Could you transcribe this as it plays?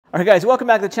Alright guys, welcome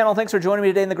back to the channel. Thanks for joining me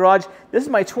today in the garage. This is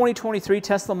my 2023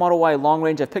 Tesla Model Y long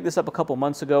range. I picked this up a couple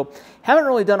months ago. Haven't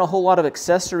really done a whole lot of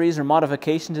accessories or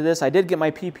modification to this. I did get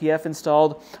my PPF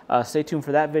installed. Stay tuned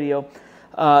for that video.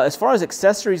 As far as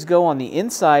accessories go on the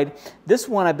inside, this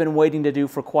one I've been waiting to do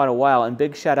for quite a while, and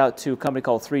big shout out to a company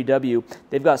called 3W.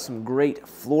 They've got some great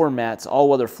floor mats,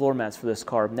 all-weather floor mats for this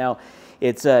car. Now,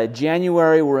 it's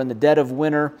January, we're in the dead of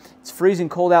winter. It's freezing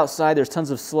cold outside, there's tons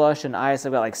of slush and ice.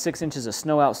 I've got like 6 inches of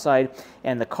snow outside,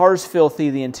 and the car's filthy,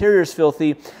 the interior's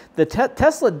filthy. The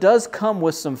Tesla does come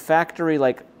with some factory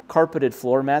like carpeted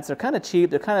floor mats. They're kind of cheap,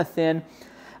 they're kind of thin.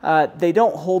 They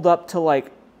don't hold up to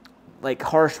like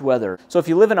harsh weather. So if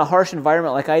you live in a harsh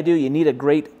environment like I do, you need a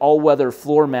great all-weather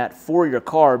floor mat for your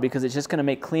car because it's just going to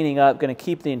make cleaning up, going to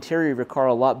keep the interior of your car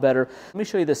a lot better. Let me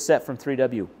show you this set from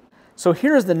 3W. So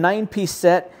here's the 9-piece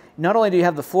set. Not only do you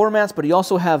have the floor mats, but you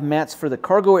also have mats for the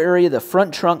cargo area, the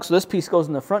front trunk. So this piece goes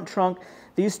in the front trunk.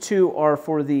 These two are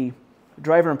for the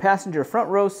driver and passenger front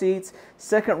row seats.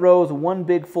 Second row is one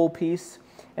big full piece.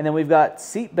 And then we've got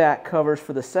seat back covers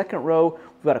for the second row.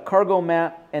 We've got a cargo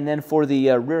mat, and then for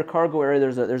the rear cargo area,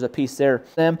 there's a piece there.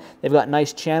 They've got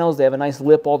nice channels. They have a nice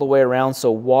lip all the way around, so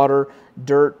water,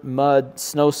 dirt, mud,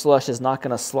 snow slush is not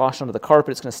going to slosh onto the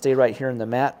carpet. It's going to stay right here in the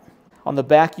mat. On the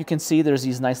back, you can see there's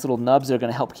these nice little nubs that are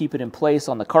going to help keep it in place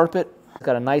on the carpet. It's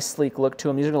got a nice sleek look to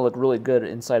them. These are going to look really good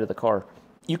inside of the car.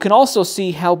 You can also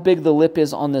see how big the lip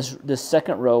is on this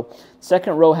second row.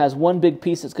 Second row has one big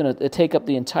piece that's going to take up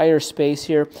the entire space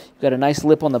here. You've got a nice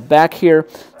lip on the back here.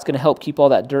 It's going to help keep all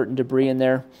that dirt and debris in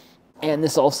there. And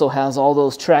this also has all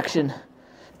those traction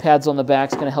pads on the back.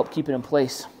 It's going to help keep it in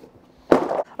place.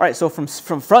 All right, so from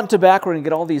front to back, we're going to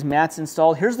get all these mats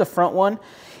installed. Here's the front one.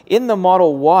 In the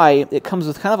Model Y, it comes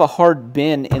with kind of a hard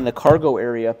bin in the cargo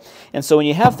area. And so when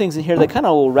you have things in here, they kind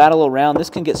of will rattle around. This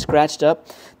can get scratched up.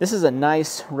 This is a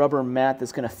nice rubber mat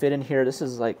that's going to fit in here. This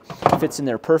is like, fits in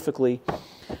there perfectly.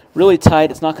 Really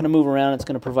tight. It's not going to move around. It's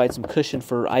going to provide some cushion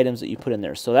for items that you put in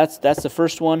there. So that's the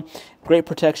first one. Great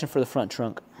protection for the front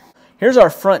trunk. Here's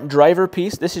our front driver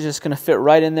piece. This is just going to fit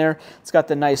right in there. It's got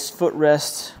the nice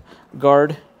footrest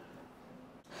guard.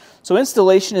 So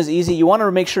installation is easy. You want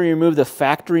to make sure you remove the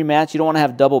factory mats. You don't want to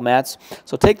have double mats.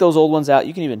 So take those old ones out.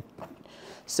 You can even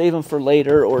save them for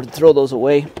later or throw those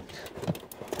away.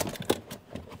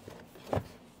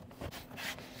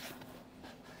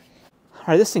 All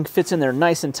right, this thing fits in there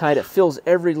nice and tight. It fills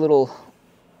every little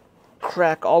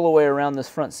crack all the way around this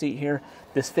front seat here.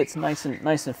 This fits nice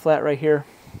and flat right here.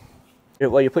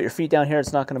 While you put your feet down here,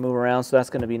 it's not going to move around, so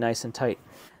that's going to be nice and tight.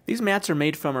 These mats are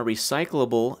made from a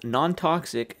recyclable,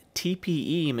 non-toxic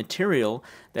TPE material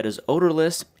that is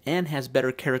odorless and has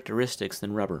better characteristics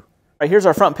than rubber. All right, here's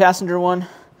our front passenger one.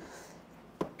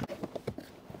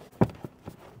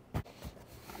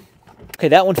 Okay,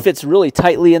 that one fits really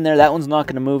tightly in there. That one's not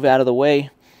going to move out of the way.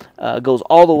 It goes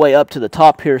all the way up to the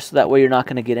top here, so that way you're not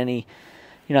going to get any,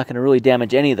 you're not going to really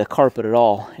damage any of the carpet at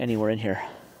all anywhere in here.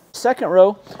 Second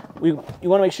row, you want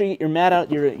to make sure you get your mat out,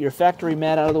 your factory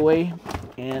mat out of the way,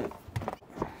 and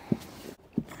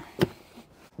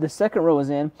the second row is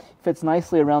in. Fits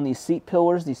nicely around these seat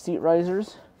pillars, these seat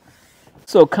risers.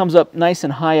 So it comes up nice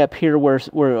and high up here where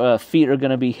feet are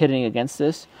going to be hitting against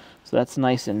this. So that's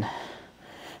nice and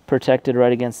protected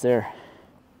right against there.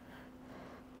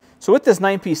 So with this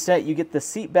 9-piece set, you get the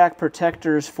seat back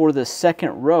protectors for the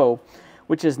second row,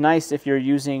 which is nice if you're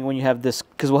using, when you have this,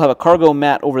 because we'll have a cargo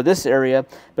mat over this area,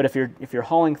 but if you're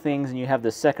hauling things and you have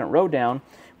the second row down,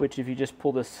 which if you just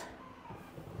pull this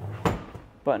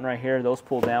button right here, those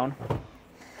pull down.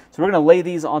 So we're going to lay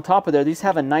these on top of there. These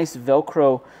have a nice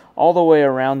Velcro all the way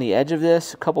around the edge of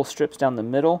this, a couple strips down the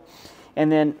middle.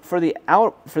 And then for the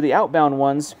outbound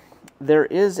ones, there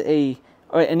is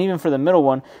and even for the middle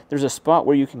one, there's a spot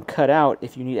where you can cut out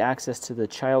if you need access to the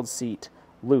child seat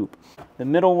loop. The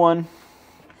middle one,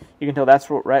 you can tell that's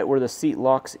right where the seat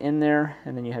locks in there,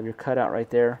 and then you have your cutout right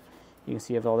there. You can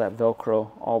see you have all that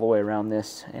Velcro all the way around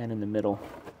this and in the middle.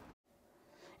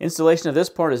 Installation of this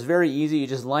part is very easy. You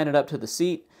just line it up to the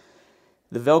seat.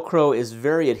 The Velcro is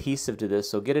very adhesive to this,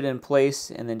 so get it in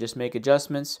place and then just make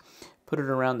adjustments. Put it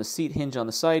around the seat hinge on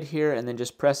the side here, and then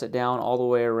just press it down all the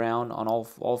way around on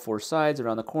all four sides,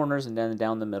 around the corners, and then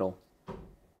down the middle.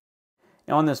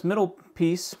 Now on this middle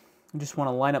piece, you just want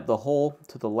to line up the hole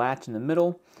to the latch in the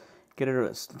middle, get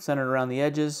it centered around the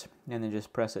edges, and then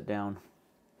just press it down.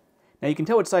 Now you can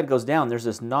tell which side goes down. There's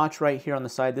this notch right here on the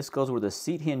side. This goes where the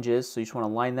seat hinge is, so you just want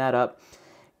to line that up.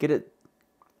 Get it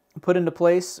put into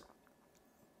place,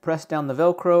 press down the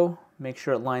Velcro, make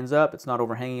sure it lines up, it's not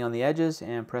overhanging on the edges,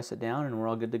 and press it down and we're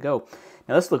all good to go.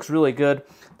 Now this looks really good.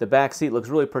 The back seat looks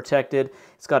really protected.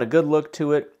 It's got a good look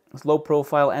to it. It's low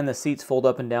profile, and the seats fold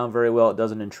up and down very well. It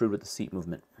doesn't intrude with the seat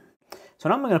movement. So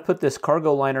now I'm going to put this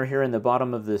cargo liner here in the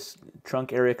bottom of this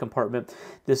trunk area compartment.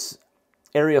 This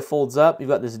area folds up. You've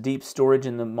got this deep storage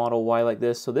in the Model Y like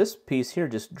this. So this piece here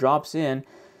just drops in,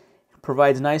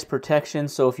 provides nice protection.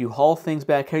 So if you haul things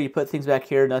back here, you put things back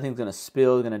here, nothing's going to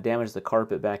spill, going to damage the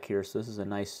carpet back here. So this is a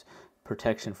nice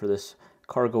protection for this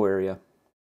cargo area.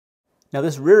 Now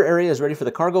this rear area is ready for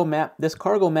the cargo mat. This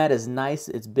cargo mat is nice,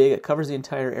 it's big, it covers the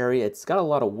entire area. It's got a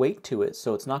lot of weight to it,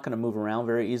 so it's not going to move around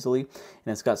very easily.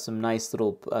 And it's got some nice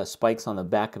little spikes on the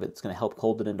back of it. It's going to help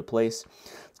hold it into place.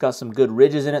 It's got some good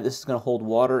ridges in it. This is going to hold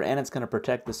water, and it's going to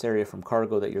protect this area from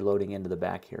cargo that you're loading into the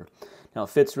back here. Now it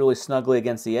fits really snugly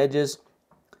against the edges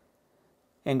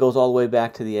and goes all the way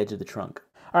back to the edge of the trunk.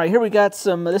 All right, here we got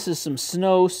some, this is some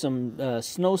snow, some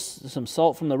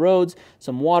salt from the roads,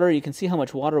 some water. You can see how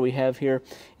much water we have here,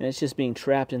 and it's just being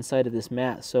trapped inside of this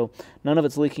mat. So none of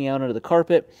it's leaking out onto the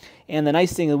carpet. And the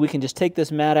nice thing is we can just take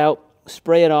this mat out,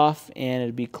 spray it off, and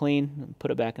it'll be clean, and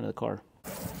put it back into the car.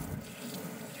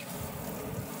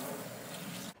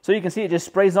 So you can see it just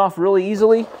sprays off really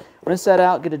easily. Rinse that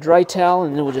out, get a dry towel,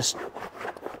 and then we'll just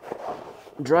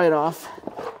dry it off,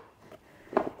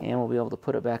 and we'll be able to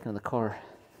put it back into the car.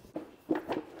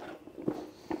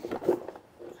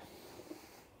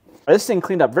 This thing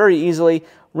cleaned up very easily.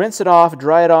 Rinse it off,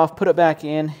 dry it off, put it back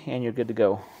in, and you're good to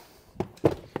go.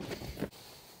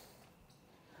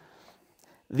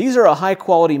 These are a high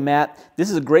quality mat. This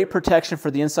is a great protection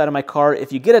for the inside of my car.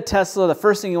 If you get a Tesla, the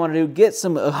first thing you want to do, get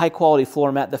some high quality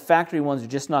floor mat. The factory ones are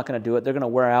just not going to do it. They're going to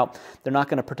wear out. They're not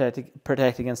going to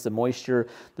protect against the moisture,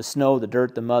 the snow, the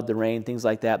dirt, the mud, the rain, things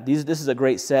like that. This is a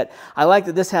great set. I like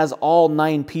that this has all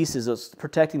 9 pieces. It's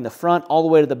protecting the front all the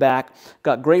way to the back.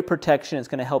 Got great protection. It's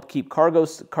going to help keep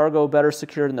cargo better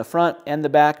secured in the front and the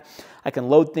back. I can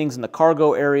load things in the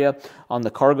cargo area on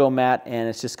the cargo mat, and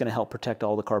it's just going to help protect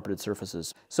all the carpeted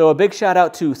surfaces. So a big shout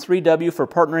out to 3W for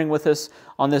partnering with us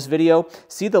on this video.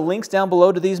 See the links down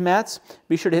below to these mats.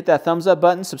 Be sure to hit that thumbs up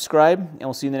button, subscribe, and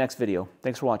we'll see you in the next video.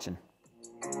 Thanks for watching.